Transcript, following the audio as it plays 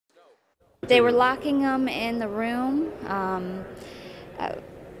They were locking them in the room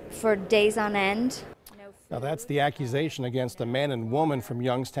for days on end. Now that's the accusation against a man and woman from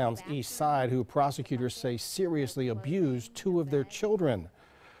Youngstown's east side who prosecutors say seriously abused two of their children.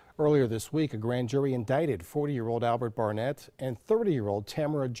 Earlier this week, a grand jury indicted 40-year-old Albert Barnett and 30-year-old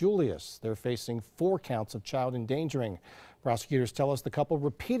Tamara Julius. They're facing 4 counts of child endangering. Prosecutors tell us the couple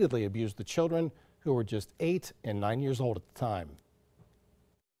repeatedly abused the children, who were just 8 and 9 years old at the time.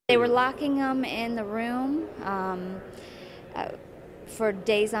 They were locking them in the room for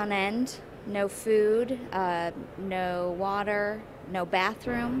days on end. No food, no water, no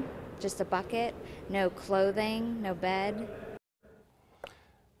bathroom, just a bucket, no clothing, no bed.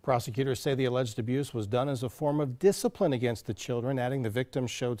 Prosecutors say the alleged abuse was done as a form of discipline against the children, adding the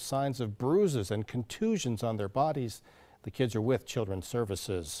victims showed signs of bruises and contusions on their bodies. The kids are with Children's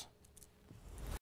Services.